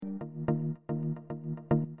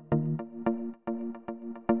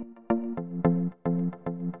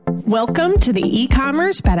Welcome to the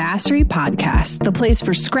eCommerce Badassery Podcast, the place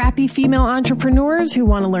for scrappy female entrepreneurs who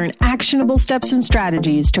want to learn actionable steps and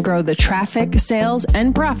strategies to grow the traffic, sales,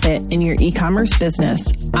 and profit in your e-commerce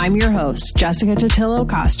business. I'm your host, Jessica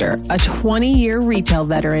Totillo-Coster, a 20-year retail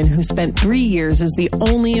veteran who spent 3 years as the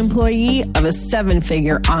only employee of a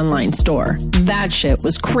 7-figure online store. That shit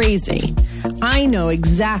was crazy. I know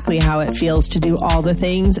exactly how it feels to do all the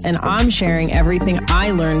things, and I'm sharing everything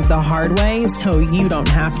I learned the hard way so you don't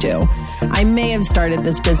have to. I may have started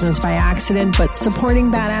this business by accident, but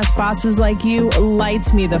supporting badass bosses like you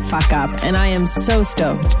lights me the fuck up, and I am so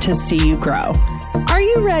stoked to see you grow. Are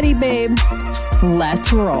you ready, babe?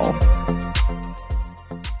 Let's roll.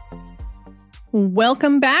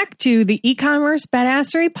 Welcome back to the eCommerce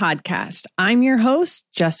Badassery Podcast. I'm your host,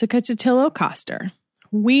 Jessica Totillo-Coster.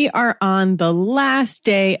 We are on the last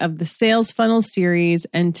day of the sales funnel series,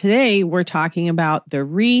 and today we're talking about the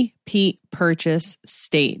repeat purchase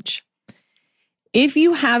stage. If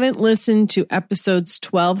you haven't listened to episodes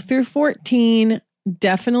 12 through 14,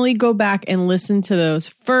 definitely go back and listen to those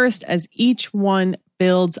first, as each one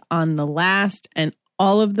builds on the last, and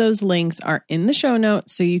all of those links are in the show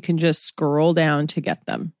notes, so you can just scroll down to get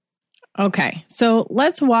them. Okay, so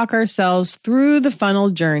let's walk ourselves through the funnel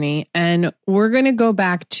journey, and we're going to go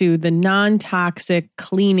back to the non-toxic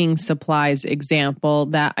cleaning supplies example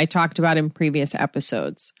that I talked about in previous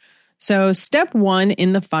episodes. So step 1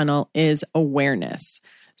 in the funnel is awareness.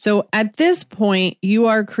 So at this point, you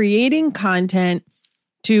are creating content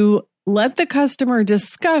to let the customer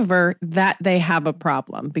discover that they have a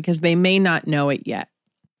problem because they may not know it yet.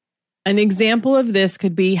 An example of this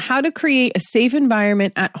could be how to create a safe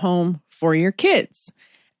environment at home for your kids.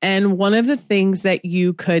 And one of the things that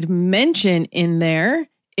you could mention in there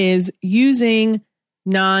is using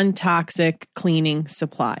non-toxic cleaning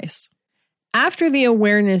supplies. After the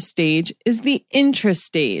awareness stage is the interest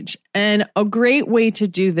stage. And a great way to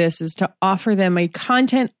do this is to offer them a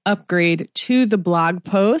content upgrade to the blog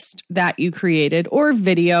post that you created or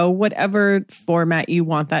video, whatever format you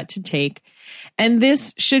want that to take. And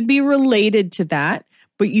this should be related to that,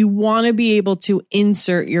 but you want to be able to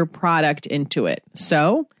insert your product into it.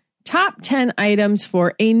 So, top 10 items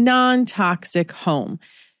for a non-toxic home.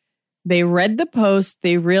 They read the post,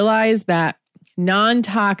 they realized that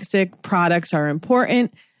non-toxic products are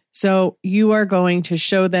important. So you are going to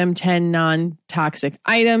show them 10 non-toxic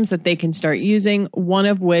items that they can start using, one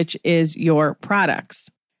of which is your products.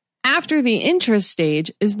 After the interest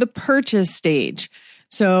stage is the purchase stage.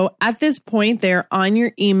 So at this point, they're on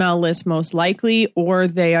your email list most likely, or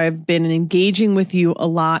they have been engaging with you a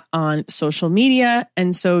lot on social media.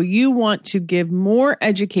 And so you want to give more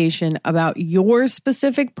education about your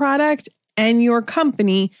specific product and your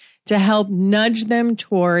company to help nudge them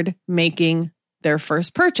toward making their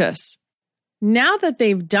first purchase. Now that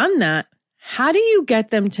they've done that, how do you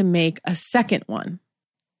get them to make a second one?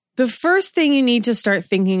 The first thing you need to start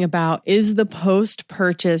thinking about is the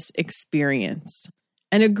post-purchase experience.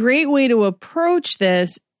 And a great way to approach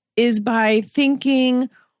this is by thinking,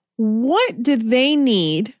 what do they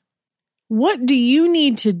need? What do you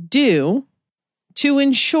need to do to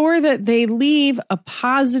ensure that they leave a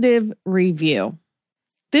positive review?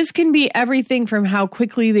 This can be everything from how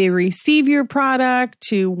quickly they receive your product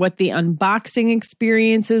to what the unboxing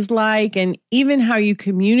experience is like, and even how you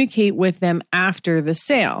communicate with them after the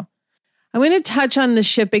sale. I'm going to touch on the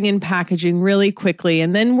shipping and packaging really quickly,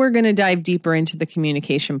 and then we're going to dive deeper into the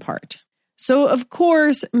communication part. So, of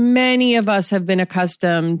course, many of us have been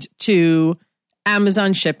accustomed to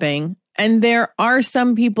Amazon shipping, and there are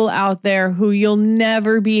some people out there who you'll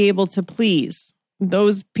never be able to please.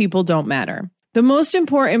 Those people don't matter. The most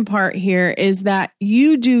important part here is that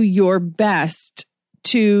you do your best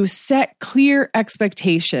to set clear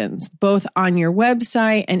expectations, both on your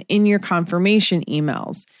website and in your confirmation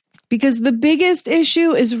emails. Because the biggest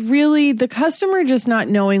issue is really the customer just not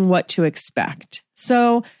knowing what to expect.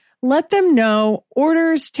 So let them know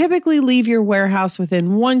orders typically leave your warehouse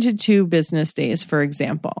within 1 to 2 business days, for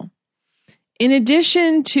example. In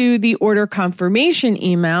addition to the order confirmation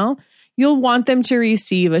email, you'll want them to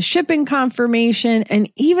receive a shipping confirmation and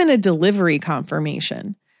even a delivery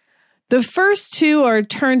confirmation. The first 2 are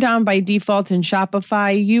turned on by default in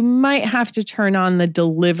Shopify. You might have to turn on the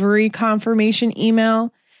delivery confirmation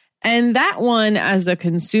email. And that one, as a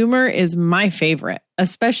consumer, is my favorite,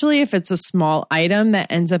 especially if it's a small item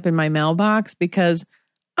that ends up in my mailbox, because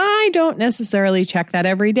I don't necessarily check that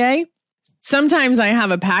every day. Sometimes I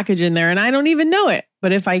have a package in there and I don't even know it.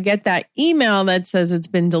 But if I get that email that says it's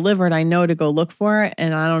been delivered, I know to go look for it.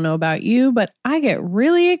 And I don't know about you, but I get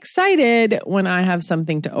really excited when I have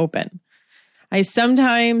something to open. I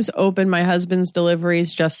sometimes open my husband's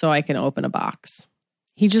deliveries just so I can open a box.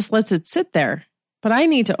 He just lets it sit there, but I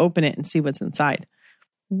need to open it and see what's inside.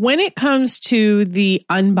 When it comes to the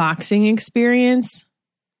unboxing experience,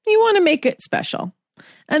 you want to make it special.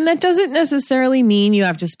 And that doesn't necessarily mean you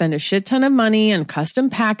have to spend a shit ton of money on custom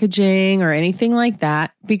packaging or anything like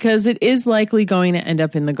that, because it is likely going to end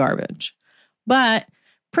up in the garbage. But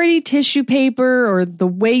pretty tissue paper, or the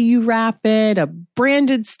way you wrap it, a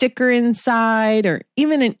branded sticker inside, or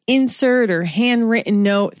even an insert or handwritten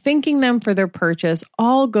note thanking them for their purchase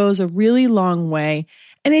all goes a really long way,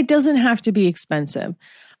 and it doesn't have to be expensive.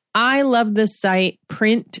 I love the site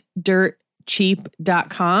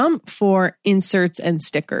printdirtcheap.com for inserts and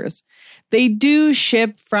stickers. They do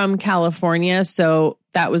ship from California, so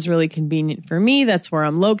that was really convenient for me. That's where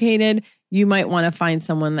I'm located. You might want to find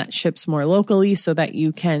someone that ships more locally so that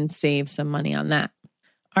you can save some money on that.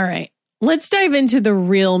 All right, let's dive into the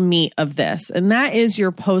real meat of this, and that is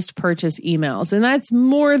your post-purchase emails. And that's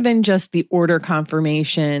more than just the order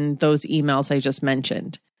confirmation, those emails I just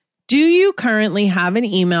mentioned. Do you currently have an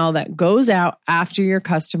email that goes out after your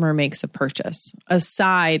customer makes a purchase,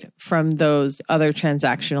 aside from those other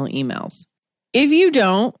transactional emails? If you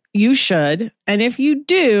don't, you should. And if you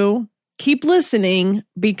do, keep listening,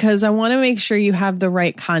 because I want to make sure you have the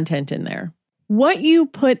right content in there. What you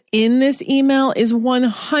put in this email is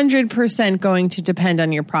 100% going to depend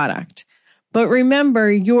on your product. But remember,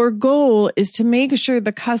 your goal is to make sure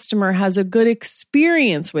the customer has a good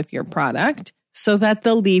experience with your product so that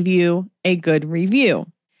they'll leave you a good review.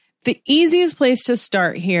 The easiest place to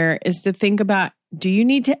start here is to think about, do you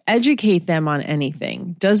need to educate them on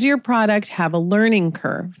anything? Does your product have a learning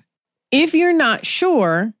curve? If you're not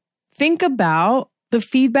sure, think about the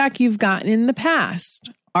feedback you've gotten in the past.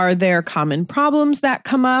 Are there common problems that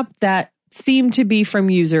come up that seem to be from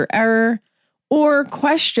user error, or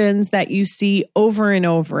questions that you see over and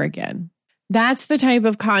over again? That's the type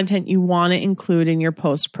of content you want to include in your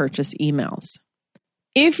post-purchase emails.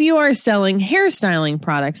 If you are selling hairstyling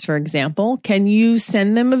products, for example, can you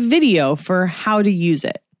send them a video for how to use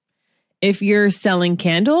it? If you're selling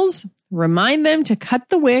candles, remind them to cut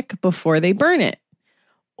the wick before they burn it.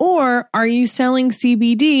 Or are you selling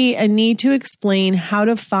CBD and need to explain how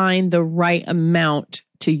to find the right amount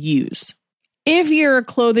to use? If you're a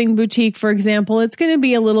clothing boutique, for example, it's going to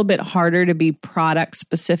be a little bit harder to be product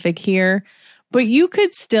specific here, but you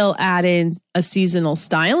could still add in a seasonal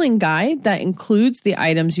styling guide that includes the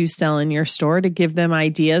items you sell in your store to give them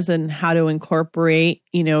ideas on how to incorporate,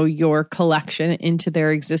 your collection into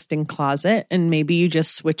their existing closet, and maybe you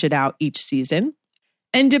just switch it out each season.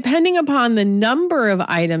 And depending upon the number of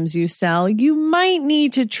items you sell, you might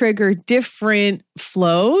need to trigger different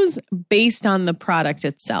flows based on the product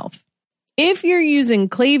itself. If you're using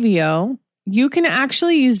Klaviyo, you can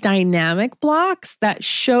actually use dynamic blocks that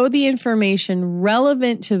show the information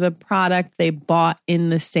relevant to the product they bought in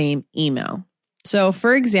the same email. So,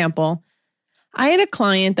 for example, I had a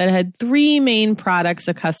client that had 3 main products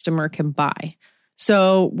a customer can buy.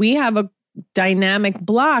 So we have a dynamic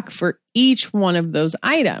block for each one of those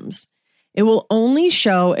items. It will only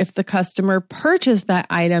show if the customer purchased that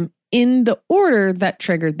item in the order that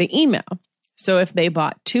triggered the email. So if they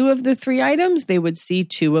bought 2 of the 3 items, they would see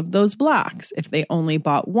 2 of those blocks. If they only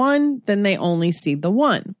bought 1, then they only see the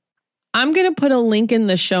 1. I'm going to put a link in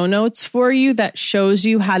the show notes for you that shows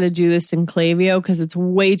you how to do this in Klaviyo, because it's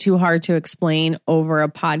way too hard to explain over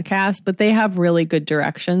a podcast, but they have really good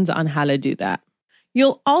directions on how to do that.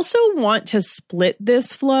 You'll also want to split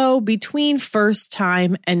this flow between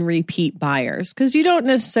first-time and repeat buyers, because you don't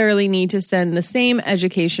necessarily need to send the same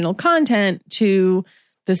educational content to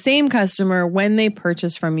the same customer when they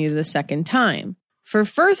purchase from you the second time. For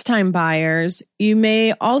first-time buyers, you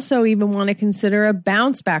may also even want to consider a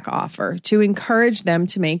bounce-back offer to encourage them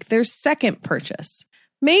to make their second purchase.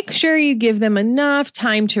 Make sure you give them enough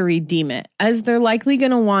time to redeem it, as they're likely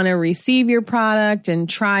going to want to receive your product and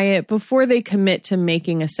try it before they commit to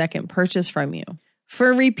making a second purchase from you.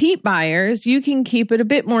 For repeat buyers, you can keep it a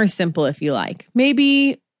bit more simple if you like.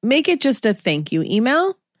 Maybe make it just a thank you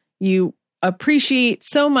email. You appreciate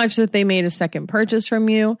so much that they made a second purchase from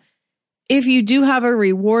you. If you do have a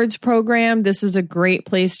rewards program, this is a great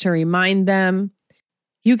place to remind them.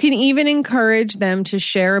 You can even encourage them to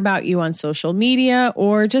share about you on social media,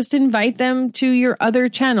 or just invite them to your other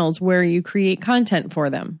channels where you create content for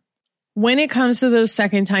them. When it comes to those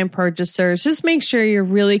second-time purchasers, just make sure you're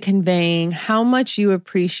really conveying how much you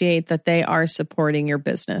appreciate that they are supporting your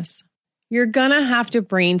business. You're going to have to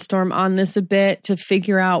brainstorm on this a bit to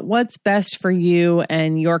figure out what's best for you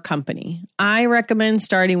and your company. I recommend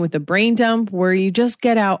starting with a brain dump where you just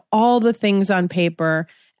get out all the things on paper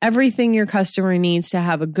everything your customer needs to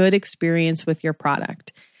have a good experience with your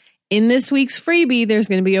product. In this week's freebie, there's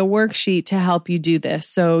going to be a worksheet to help you do this.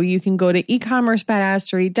 So you can go to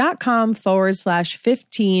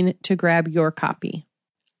ecommercebadassery.com/15 to grab your copy.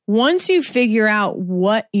 Once you figure out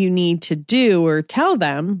what you need to do or tell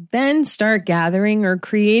them, then start gathering or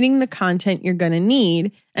creating the content you're going to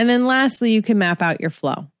need. And then lastly, you can map out your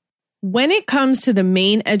flow. When it comes to the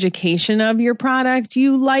main education of your product,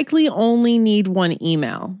 you likely only need one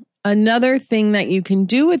email. Another thing that you can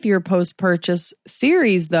do with your post-purchase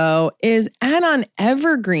series, though, is add on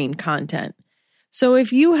evergreen content. So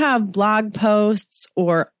if you have blog posts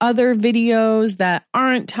or other videos that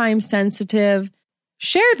aren't time sensitive,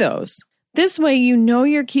 share those. This way, you know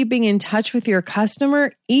you're keeping in touch with your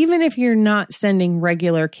customer, even if you're not sending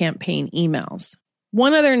regular campaign emails.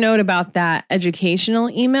 One other note about that educational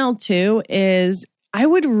email, too, is I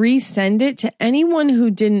would resend it to anyone who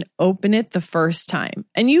didn't open it the first time.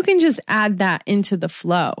 And you can just add that into the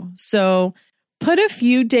flow. So put a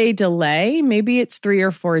few day delay, maybe it's 3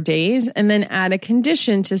 or 4 days, and then add a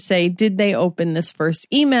condition to say, did they open this first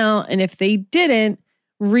email? And if they didn't,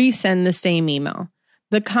 resend the same email.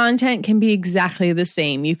 The content can be exactly the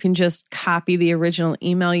same. You can just copy the original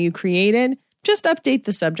email you created, just update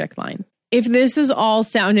the subject line. If this is all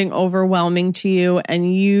sounding overwhelming to you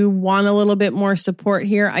and you want a little bit more support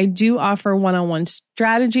here, I do offer one-on-one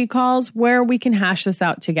strategy calls where we can hash this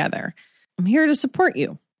out together. I'm here to support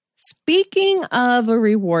you. Speaking of a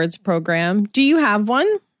rewards program, do you have one?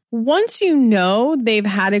 Once you know they've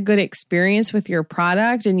had a good experience with your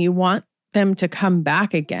product and you want them to come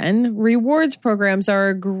back again, rewards programs are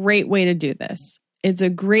a great way to do this. It's a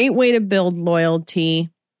great way to build loyalty.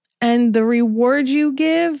 And the reward you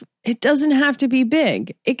give, it doesn't have to be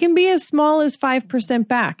big. It can be as small as 5%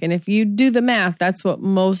 back. And if you do the math, that's what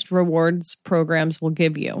most rewards programs will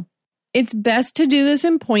give you. It's best to do this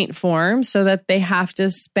in point form so that they have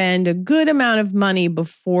to spend a good amount of money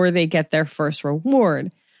before they get their first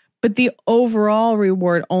reward. But the overall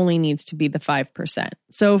reward only needs to be the 5%.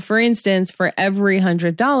 So for instance, for every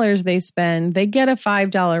 $100 they spend, they get a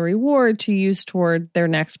 $5 reward to use toward their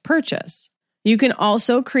next purchase. You can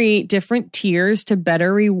also create different tiers to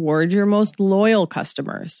better reward your most loyal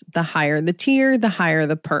customers. The higher the tier, the higher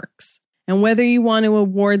the perks. And whether you want to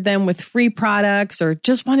award them with free products or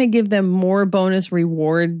just want to give them more bonus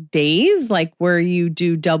reward days, like where you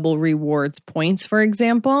do double rewards points, for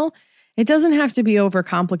example, it doesn't have to be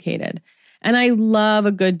overcomplicated. And I love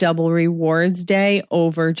a good double rewards day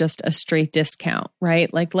over just a straight discount,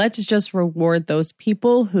 right? Like, let's just reward those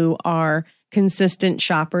people who are consistent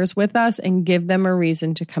shoppers with us and give them a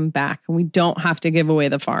reason to come back. And we don't have to give away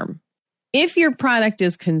the farm. If your product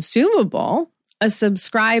is consumable, a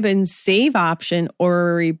subscribe and save option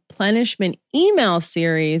or a replenishment email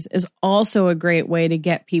series is also a great way to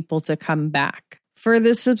get people to come back. For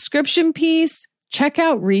the subscription piece, check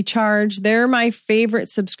out Recharge. They're my favorite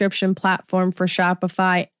subscription platform for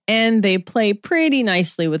Shopify, and they play pretty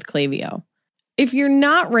nicely with Klaviyo. If you're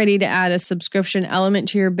not ready to add a subscription element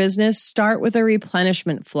to your business, start with a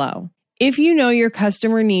replenishment flow. If you know your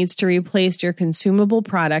customer needs to replace your consumable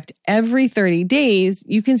product every 30 days,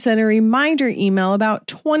 you can send a reminder email about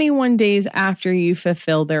 21 days after you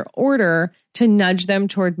fulfill their order to nudge them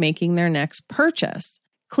toward making their next purchase.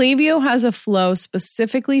 Klaviyo has a flow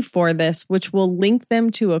specifically for this, which will link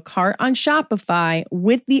them to a cart on Shopify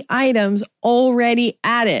with the items already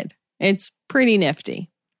added. It's pretty nifty.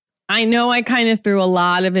 I know I kind of threw a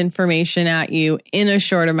lot of information at you in a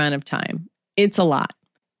short amount of time. It's a lot.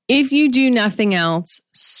 If you do nothing else,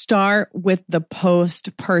 start with the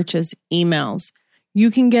post-purchase emails. You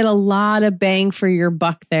can get a lot of bang for your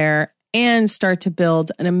buck there and start to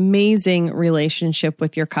build an amazing relationship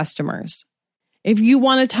with your customers. If you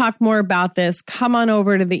want to talk more about this, come on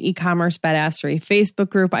over to the eCommerce Badassery Facebook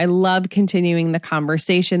group. I love continuing the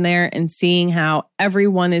conversation there and seeing how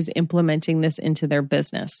everyone is implementing this into their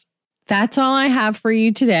business. That's all I have for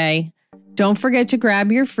you today. Don't forget to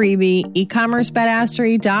grab your freebie,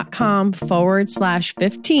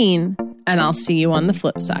 ecommercebadassery.com/15, and I'll see you on the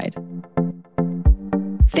flip side.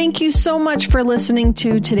 Thank you so much for listening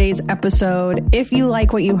to today's episode. If you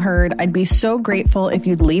like what you heard, I'd be so grateful if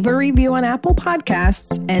you'd leave a review on Apple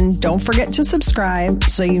Podcasts, and don't forget to subscribe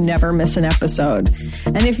so you never miss an episode.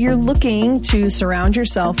 And if you're looking to surround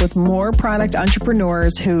yourself with more product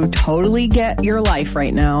entrepreneurs who totally get your life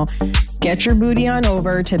right now, get your booty on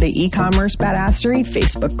over to the eCommerce Badassery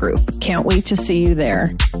Facebook group. Can't wait to see you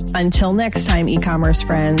there. Until next time, e-commerce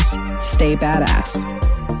friends, stay badass.